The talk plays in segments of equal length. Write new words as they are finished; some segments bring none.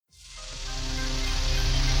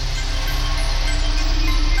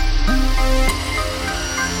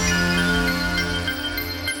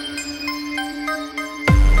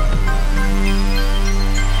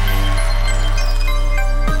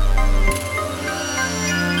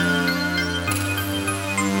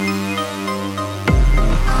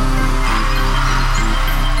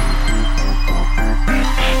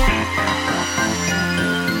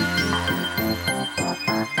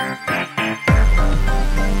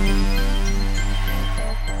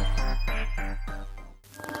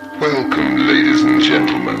Welcome, ladies and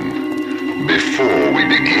gentlemen. Before we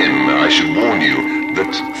begin, I should warn you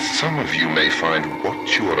that some of you may find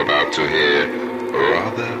what you are about to hear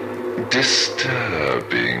rather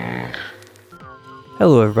disturbing.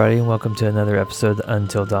 Hello everybody, and welcome to another episode of the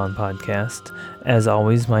Until Dawn podcast. As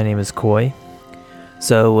always, my name is Coy.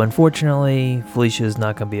 So unfortunately, Felicia is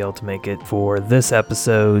not going to be able to make it for this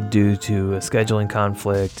episode due to a scheduling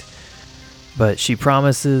conflict. But she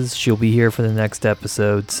promises she'll be here for the next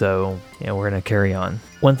episode, so we're going to carry on.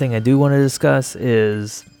 One thing I do want to discuss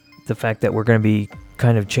is the fact that we're going to be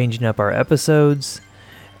kind of changing up our episodes,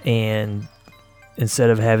 and instead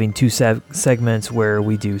of having two segments where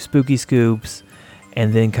we do spooky scoops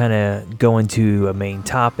and then kind of go into a main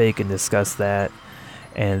topic and discuss that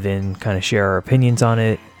and then kind of share our opinions on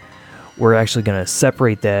it, we're actually going to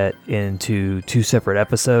separate that into two separate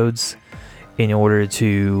episodes in order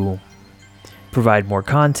to provide more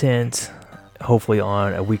content, hopefully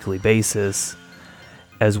on a weekly basis,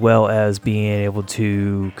 as well as being able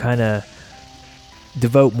to kind of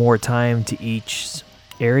devote more time to each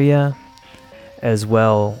area, as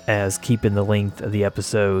well as keeping the length of the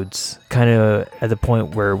episodes kind of at the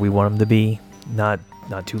point where we want them to be. Not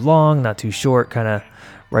too long, not too short, kind of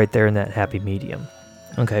right there in that happy medium.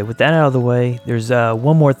 Okay, with that out of the way, there's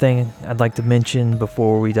one more thing I'd like to mention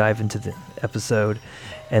before we dive into the episode,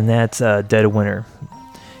 and that's Dead of Winter.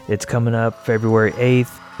 It's coming up February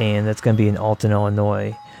 8th, and that's going to be in Alton,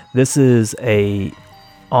 Illinois. This is a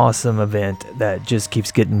awesome event that just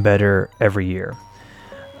keeps getting better every year.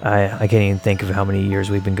 I can't even think of how many years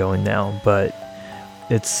we've been going now, but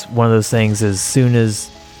it's one of those things, as soon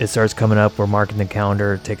as it starts coming up, we're marking the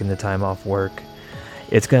calendar, taking the time off work.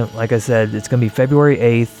 It's going to, like I said, it's going to be February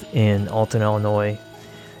 8th in Alton, Illinois,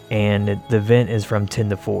 and the event is from 10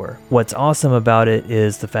 to 4. What's awesome about it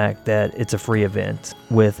is the fact that it's a free event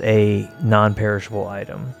with a non-perishable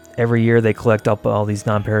item. Every year they collect up all these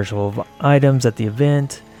non-perishable items at the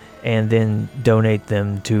event and then donate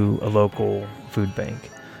them to a local food bank.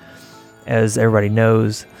 As everybody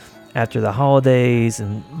knows, after the holidays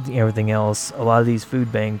and everything else, a lot of these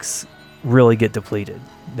food banks really get depleted.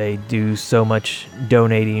 They do so much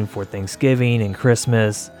donating for Thanksgiving and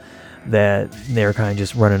Christmas that they're kind of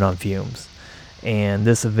just running on fumes. And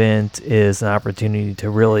this event is an opportunity to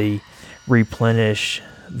really replenish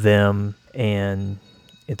them, and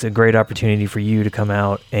it's a great opportunity for you to come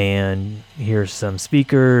out and hear some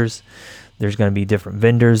speakers. There's going to be different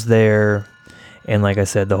vendors there, and like I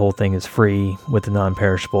said, the whole thing is free with a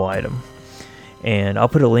non-perishable item. And I'll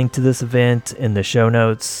put a link to this event in the show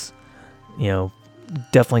notes.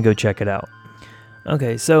 Definitely go check it out.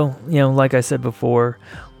 Okay, so like I said before,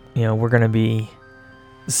 we're going to be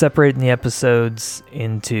separating the episodes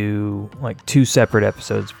into like two separate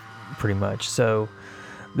episodes pretty much. So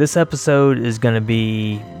this episode is going to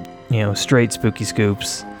be, straight spooky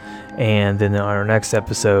scoops. And then on our next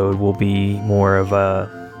episode will be more of a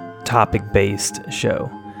topic-based show.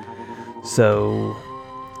 So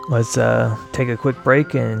let's take a quick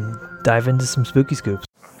break and dive into some spooky scoops.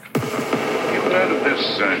 You've heard of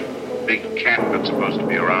this big cat that's supposed to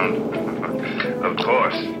be around? Of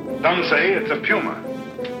course. Some say it's a puma,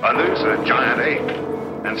 others a giant ape,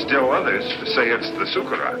 and still others say it's the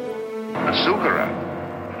sukara. A sukara?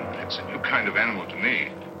 It's a new kind of animal to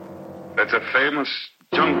me. That's a famous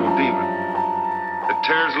jungle demon that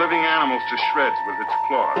tears living animals to shreds with its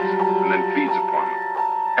claws and then feeds upon them.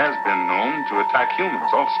 Has been known to attack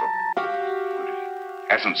humans also.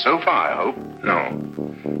 Hasn't so far, I hope. No,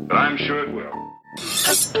 but I'm sure it will.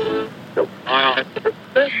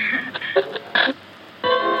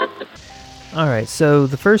 Alright, so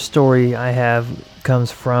the first story I have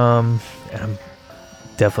comes from, and I'm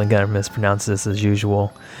definitely going to mispronounce this as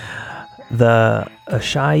usual, the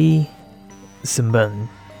Asahi Shimbun.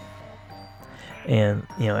 And,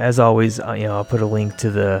 as always, I'll put a link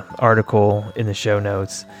to the article in the show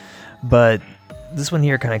notes. But this one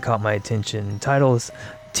here kind of caught my attention. The title is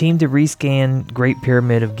Team to Rescan Great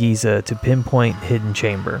Pyramid of Giza to Pinpoint Hidden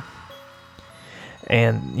Chamber.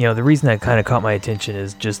 And, the reason that kind of caught my attention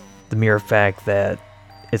is just the mere fact that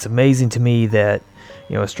it's amazing to me that,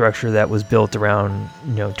 a structure that was built around,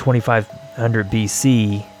 2500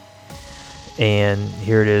 BC, and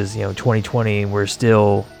here it is, 2020, and we're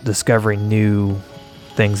still discovering new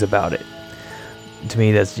things about it. To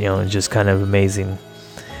me, that's, just kind of amazing.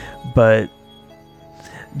 But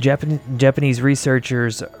Japanese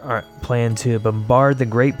researchers plan to bombard the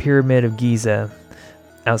Great Pyramid of Giza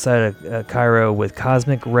outside of Cairo with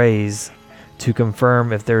cosmic rays to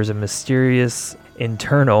confirm if there's a mysterious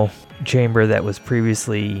internal chamber that was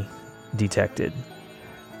previously detected.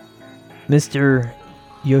 Mr.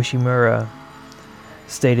 Yoshimura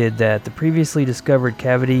stated that the previously discovered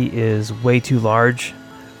cavity is way too large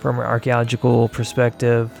from an archaeological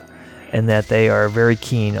perspective, and that they are very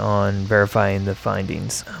keen on verifying the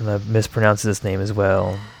findings. I'm going to mispronounce this name as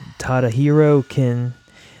well. Tadahiro Kin,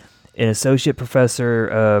 an associate professor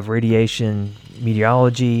of radiation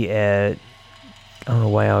meteorology at, I don't know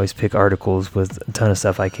why I always pick articles with a ton of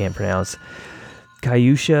stuff I can't pronounce,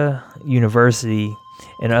 Kyushu University,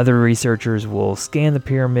 and other researchers will scan the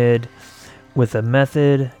pyramid with a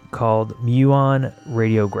method called muon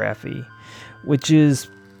radiography, which is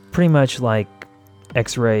pretty much like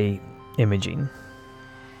X-ray imaging.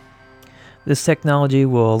 This technology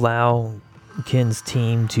will allow Kin's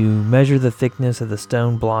team to measure the thickness of the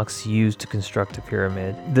stone blocks used to construct the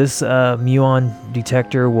pyramid. This muon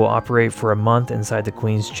detector will operate for a month inside the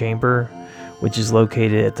Queen's Chamber, which is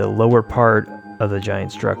located at the lower part of the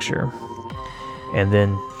giant structure. And then,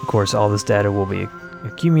 of course, all this data will be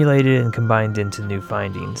accumulated and combined into new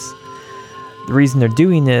findings. The reason they're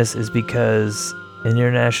doing this is because an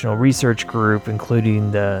international research group,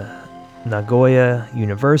 including the Nagoya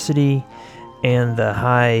University and the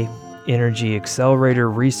High Energy Accelerator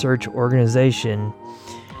Research Organization,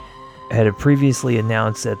 had previously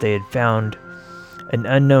announced that they had found an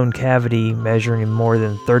unknown cavity measuring more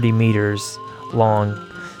than 30 meters long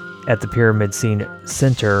at the pyramid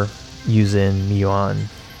center using muon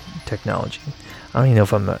technology. I don't even know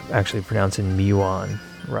if I'm actually pronouncing muon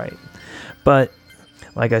right. But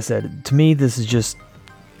like I said, to me, this is just,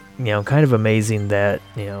 kind of amazing that,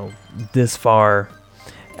 this far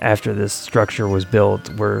after this structure was built,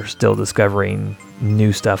 we're still discovering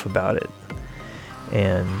new stuff about it.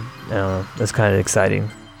 And that's kind of exciting.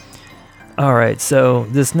 All right, so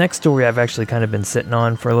this next story I've actually kind of been sitting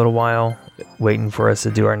on for a little while, waiting for us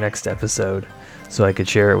to do our next episode so I could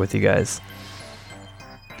share it with you guys.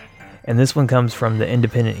 And this one comes from the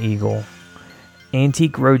Independent Eagle.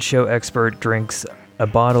 Antique roadshow expert drinks a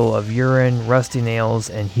bottle of urine, rusty nails,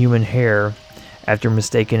 and human hair after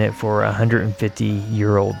mistaking it for a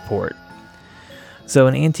 150-year-old port. So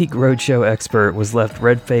an antique roadshow expert was left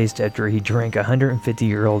red-faced after he drank a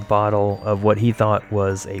 150-year-old bottle of what he thought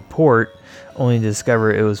was a port, only to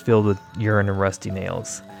discover it was filled with urine and rusty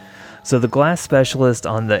nails. So the glass specialist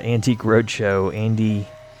on the Antique Roadshow, Andy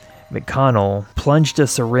McConnell, plunged a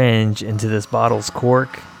syringe into this bottle's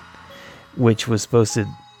cork, which was supposed to,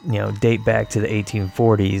 date back to the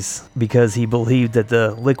 1840s, because he believed that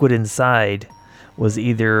the liquid inside was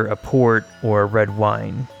either a port or a red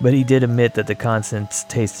wine, but he did admit that the contents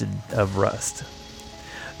tasted of rust.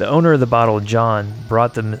 The owner of the bottle, John,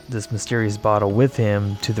 brought this mysterious bottle with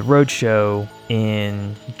him to the roadshow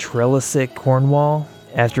in Trelisic, Cornwall,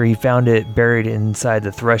 after he found it buried inside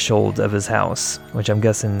the threshold of his house, which I'm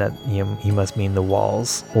guessing that he must mean the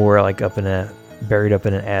walls, or like buried up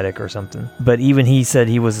in an attic or something. But even he said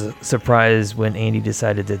he was surprised when Andy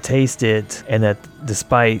decided to taste it, and that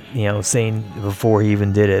despite, saying before he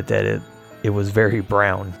even did it that it was very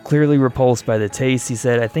brown. Clearly repulsed by the taste, he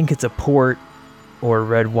said, "I think it's a port or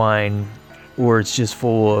red wine, or it's just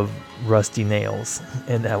full of rusty nails."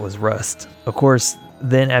 And that was rust. Of course,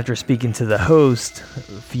 then after speaking to the host,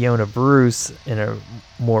 Fiona Bruce, in a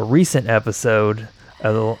more recent episode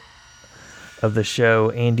of the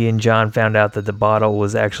show, Andy and John found out that the bottle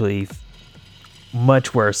was actually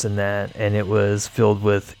much worse than that, and it was filled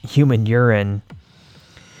with human urine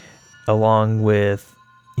along with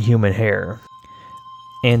human hair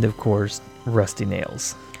and, of course, rusty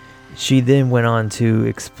nails. She then went on to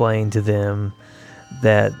explain to them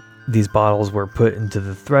that these bottles were put into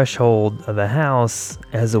the threshold of the house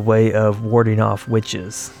as a way of warding off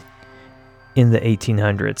witches in the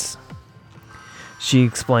 1800s. She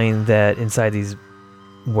explained that inside these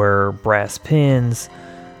were brass pins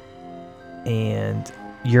and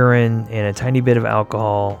urine and a tiny bit of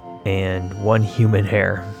alcohol and one human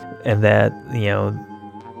hair. And that,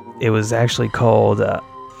 it was actually called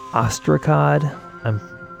ostracod. I'm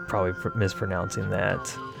probably mispronouncing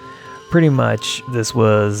that. Pretty much, this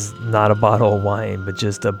was not a bottle of wine, but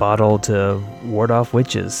just a bottle to ward off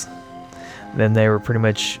witches. Then they were pretty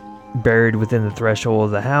much buried within the threshold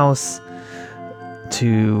of the house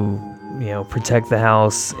to, protect the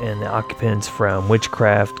house and the occupants from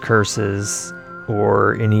witchcraft, curses,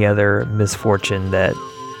 or any other misfortune that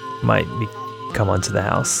might come onto the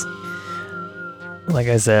house. Like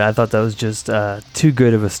I said, I thought that was just too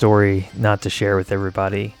good of a story not to share with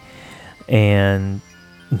everybody. And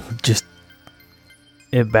just,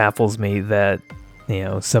 it baffles me that,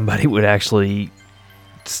 somebody would actually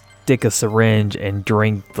stick a syringe and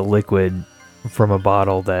drink the liquid from a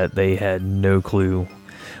bottle that they had no clue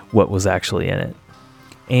what was actually in it.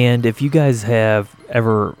 And if you guys have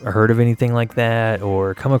ever heard of anything like that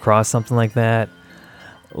or come across something like that,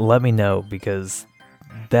 let me know, because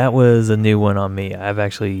that was a new one on me. I've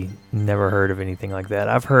actually never heard of anything like that.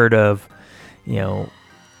 I've heard of,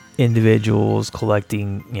 individuals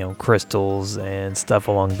collecting, crystals and stuff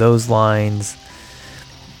along those lines,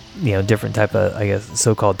 different type of, I guess,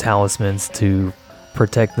 so-called talismans to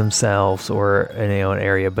protect themselves or, an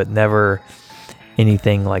area, but never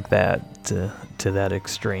anything like that to that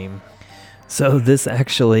extreme. So this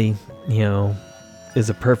actually, is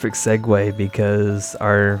a perfect segue, because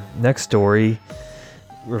our next story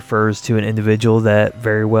refers to an individual that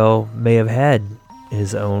very well may have had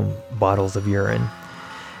his own bottles of urine.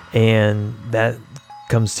 And that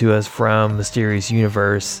comes to us from Mysterious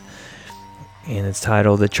Universe, and it's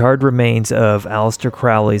titled "The Charred Remains of Aleister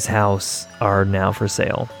Crowley's House Are Now for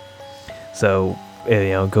Sale." So,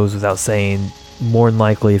 it goes without saying, more than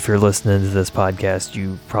likely, if you're listening to this podcast,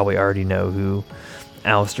 you probably already know who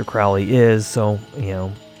Aleister Crowley is, so,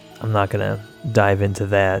 I'm not going to dive into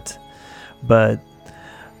that. But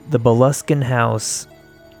the Boleskine house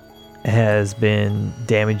has been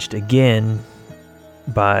damaged again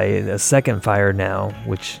by a second fire now,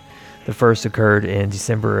 which the first occurred in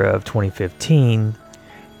December of 2015,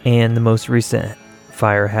 and the most recent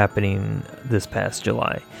fire happening this past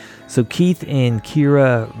July. So Keith and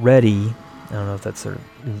Kira Reddy, I don't know if that's their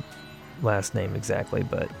last name exactly,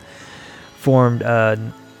 but formed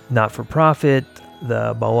a not-for-profit,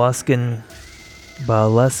 the Boleskine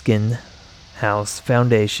House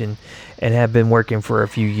Foundation, and have been working for a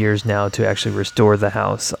few years now to actually restore the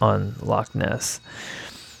house on Loch Ness.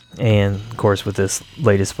 And of course, with this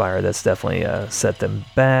latest fire, that's definitely set them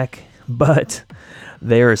back. But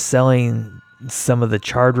they are selling some of the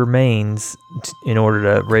charred remains in order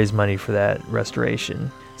to raise money for that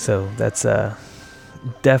restoration. So that's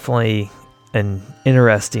definitely an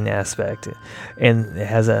interesting aspect. And it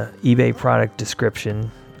has a eBay product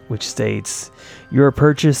description, which states, "You are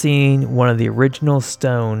purchasing one of the original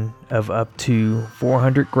stone of up to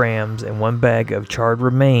 400 grams and one bag of charred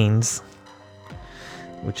remains,"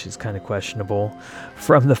 which is kind of questionable,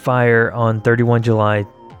 "from the fire on 31 July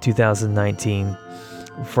 2019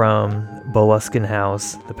 from Boleskine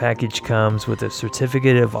House. The package comes with a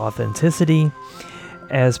certificate of authenticity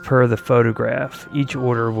as per the photograph. Each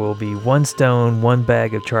order will be one stone, one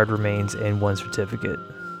bag of charred remains, and one certificate."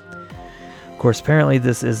 Of course, apparently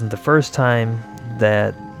this isn't the first time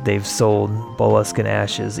that they've sold Boleskine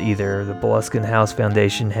ashes either. The Boleskine House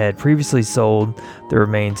Foundation had previously sold the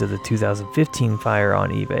remains of the 2015 fire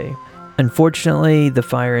on eBay. Unfortunately, the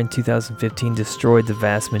fire in 2015 destroyed the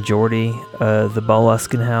vast majority of the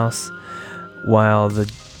Boleskine House, while the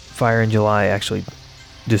fire in July actually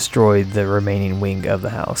destroyed the remaining wing of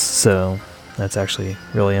the house. So that's actually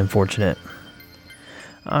really unfortunate.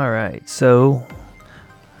 Alright, so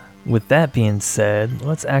with that being said,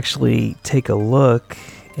 let's actually take a look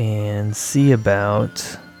and see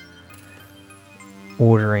about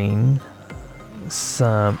ordering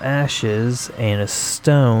some ashes and a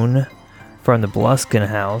stone from the Boleskine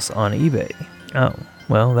house on eBay. Oh,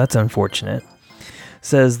 well, that's unfortunate.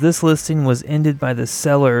 Says this listing was ended by the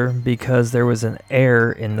seller because there was an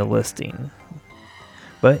error in the listing.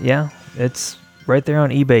 But yeah, it's right there on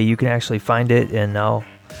eBay. You can actually find it, and I'll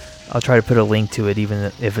try to put a link to it,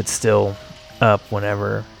 even if it's still up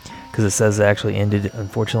whenever, because it says it actually ended,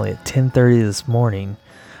 unfortunately, at 10:30 this morning.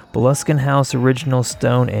 Boleskine House original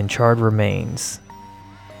stone and charred remains.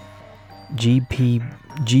 GBP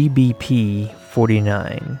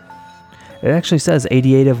 49. It actually says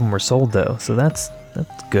 88 of them were sold though, so that's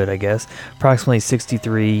good, I guess. Approximately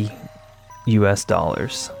 $63 US.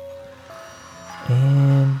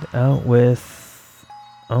 And out with,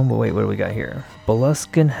 oh, but wait, what do we got here?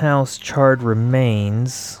 Boleskine House charred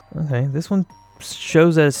remains. Okay, this one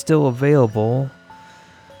shows that it's still available.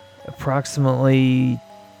 Approximately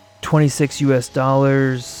 $26 US,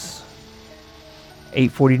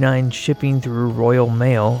 $8.49 shipping through Royal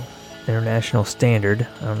Mail, International Standard.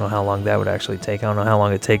 I don't know how long that would actually take. I don't know how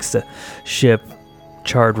long it takes to ship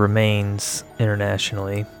charred remains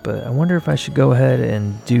internationally, but I wonder if I should go ahead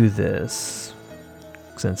and do this,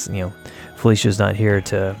 since, Felicia's not here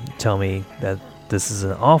to tell me that this is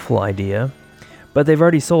an awful idea, but they've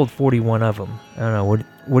already sold 41 of them. I don't know,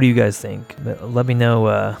 what do you guys think? Let me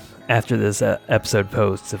know after this episode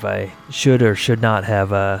posts if I should or should not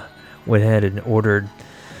have went ahead and ordered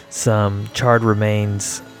some charred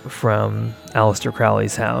remains from Aleister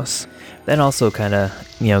Crowley's house. That also kind of,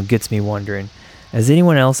 gets me wondering, has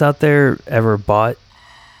anyone else out there ever bought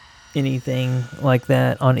anything like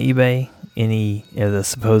that on eBay? Any the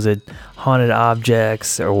supposed haunted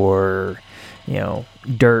objects or,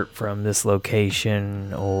 dirt from this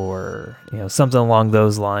location, or something along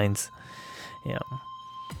those lines.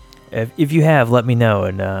 If you have, let me know,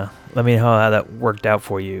 and let me know how that worked out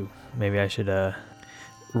for you. Maybe I should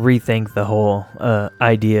rethink the whole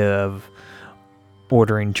idea of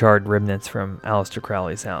ordering charred remnants from Aleister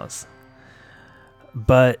Crowley's house.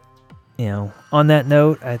 But on that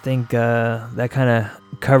note, I think that kind of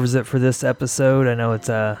covers it for this episode. I know it's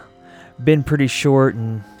been pretty short,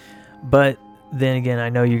 but then again, I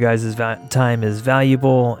know you guys' time is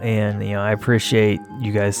valuable, and I appreciate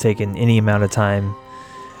you guys taking any amount of time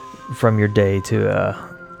from your day to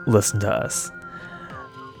listen to us.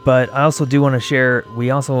 But I also do want to share,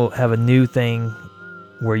 we also have a new thing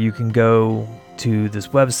where you can go to this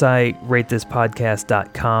website,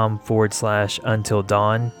 ratethispodcast.com/Until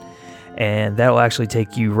Dawn, and that'll actually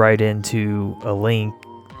take you right into a link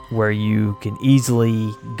where you can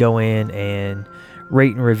easily go in and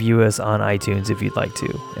rate and review us on iTunes if you'd like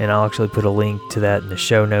to. And I'll actually put a link to that in the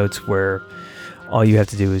show notes, where all you have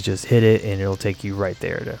to do is just hit it and it'll take you right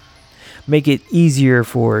there to make it easier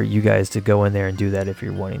for you guys to go in there and do that if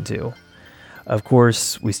you're wanting to. Of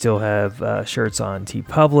course, we still have shirts on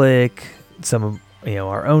TeePublic, some of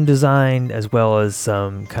our own design, as well as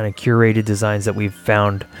some kind of curated designs that we've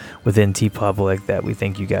found within TeePublic that we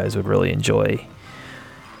think you guys would really enjoy.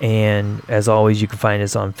 And as always, you can find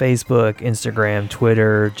us on Facebook, Instagram,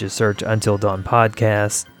 Twitter. Just search Until Dawn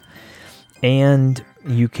Podcast. And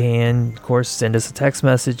you can, of course, send us a text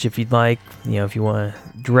message if you'd like. If you want to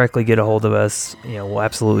directly get a hold of us, we'll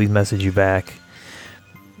absolutely message you back.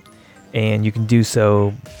 And you can do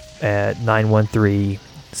so at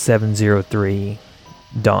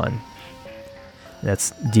 913-703-DAWN.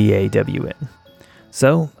 That's DAWN.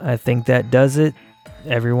 So I think that does it.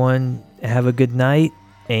 Everyone, have a good night.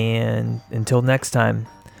 And until next time,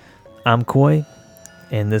 I'm Coy,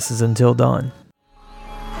 and this is Until Dawn.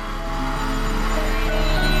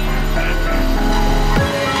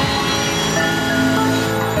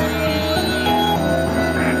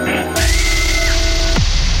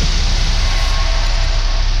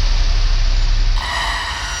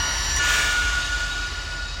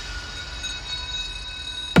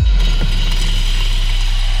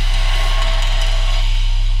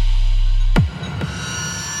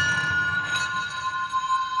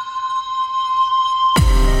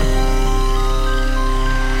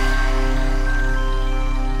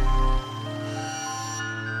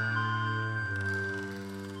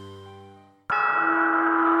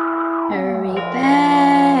 Hurry back.